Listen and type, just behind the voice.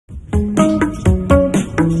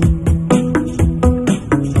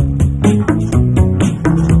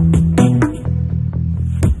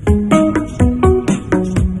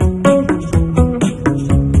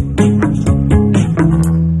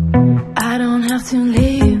have to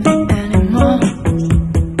leave anymore.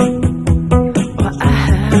 What I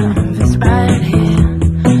have is right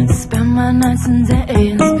here. Spend my nights and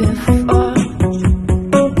days before,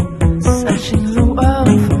 searching the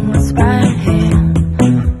world for what's right here,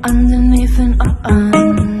 underneath and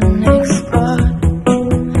unexplored.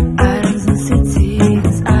 Islands and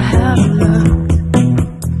cities I have looked.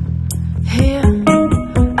 Here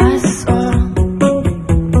I saw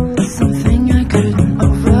something I couldn't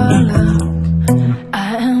overlook. I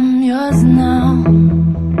am yours now,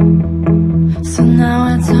 so now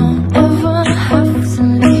I don't ever have to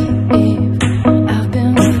leave. I've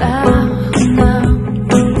been found now,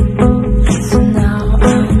 so now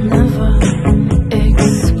I'll never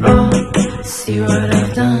explore. See what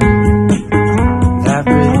I've done. That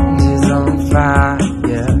bridge is on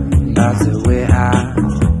fire, that's the way I've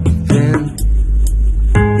been.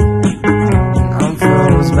 I'm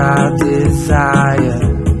froze by desire,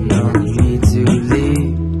 no need to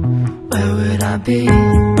leave. Where would I be?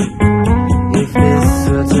 If this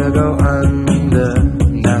were to go under,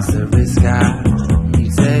 that's the risk I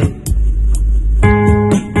take.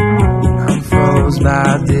 I'm froze by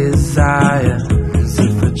desire, it's a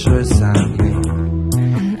choice I make.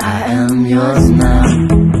 And I am yours now.